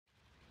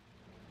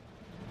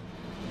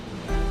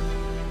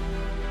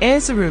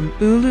Erzurum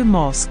Ulu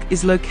Mosque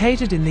is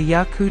located in the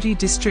Yakutiye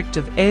district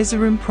of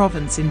Erzurum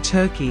province in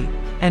Turkey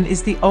and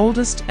is the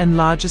oldest and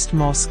largest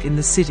mosque in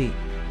the city.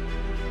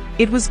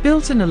 It was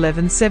built in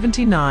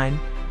 1179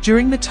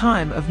 during the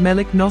time of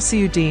Melik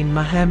Nasiruddin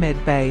Muhammad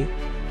Bey,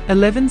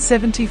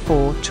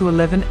 1174 to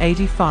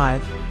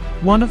 1185,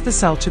 one of the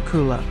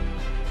Selçuklu.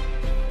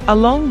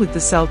 Along with the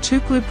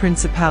Selçuklu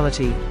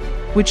Principality,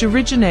 which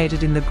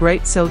originated in the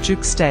Great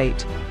Seljuk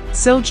state,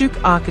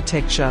 Seljuk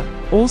architecture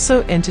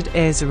also entered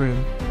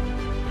Erzurum.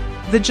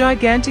 The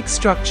gigantic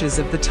structures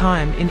of the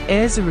time in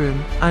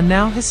Erzurum are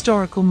now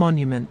historical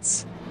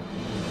monuments.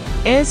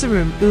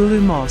 Erzurum Ulu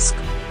Mosque,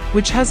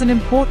 which has an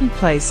important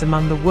place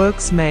among the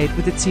works made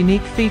with its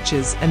unique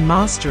features and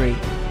mastery,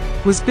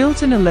 was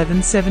built in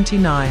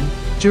 1179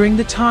 during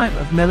the time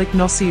of Melik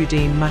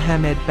Nasiruddin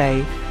Muhammad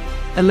Bey,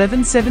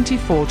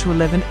 1174 to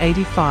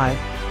 1185,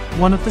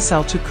 one of the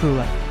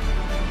Selçuklu.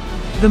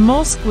 The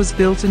mosque was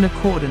built in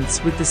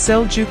accordance with the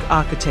Seljuk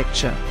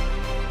architecture.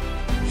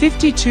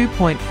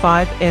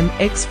 52.5 m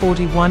x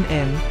 41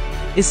 m,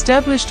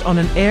 established on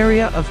an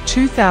area of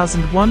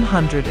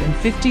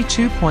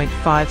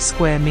 2,152.5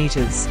 square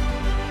meters.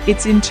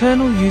 Its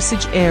internal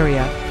usage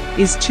area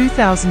is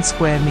 2,000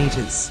 square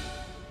meters.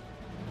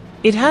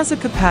 It has a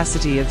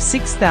capacity of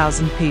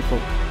 6,000 people.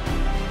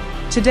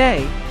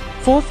 Today,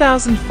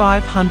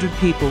 4,500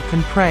 people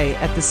can pray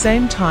at the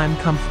same time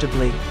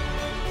comfortably.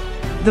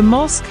 The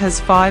mosque has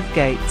 5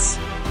 gates.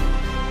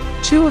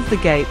 2 of the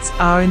gates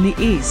are in the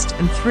east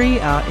and 3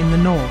 are in the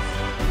north.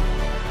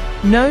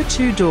 No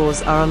 2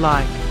 doors are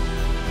alike.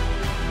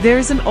 There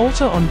is an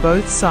altar on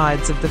both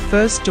sides of the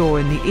first door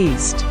in the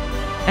east,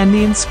 and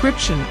the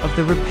inscription of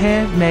the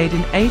repair made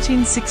in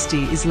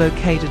 1860 is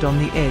located on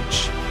the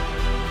edge.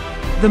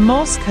 The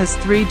mosque has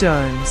 3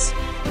 domes.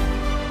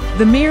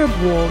 The mihrab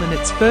wall in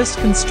its first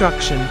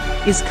construction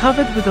is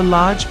covered with a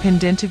large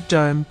pendentive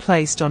dome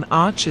placed on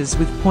arches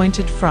with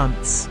pointed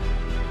fronts.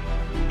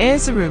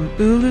 Erzurum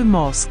Ulu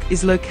Mosque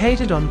is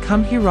located on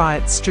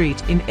Cumhuriyet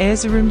Street in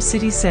Erzurum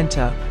city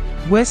centre,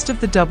 west of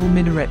the double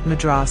minaret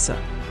madrasa.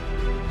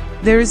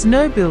 There is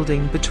no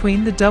building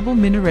between the double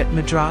minaret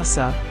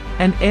madrasa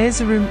and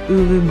Erzurum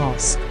Ulu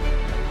Mosque.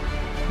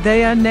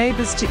 They are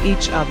neighbours to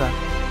each other.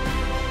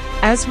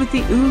 As with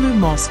the Ulu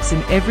mosques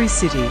in every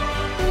city,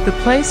 the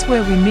place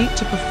where we meet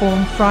to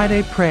perform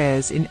Friday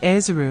prayers in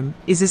Erzurum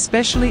is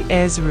especially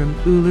Erzurum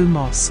Ulu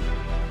Mosque.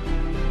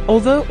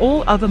 Although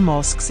all other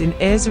mosques in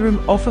Erzurum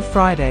offer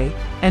Friday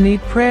and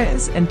Eid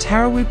prayers and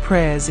Tarawih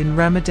prayers in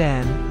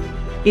Ramadan,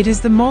 it is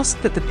the mosque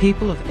that the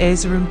people of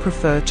Erzurum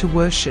prefer to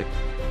worship.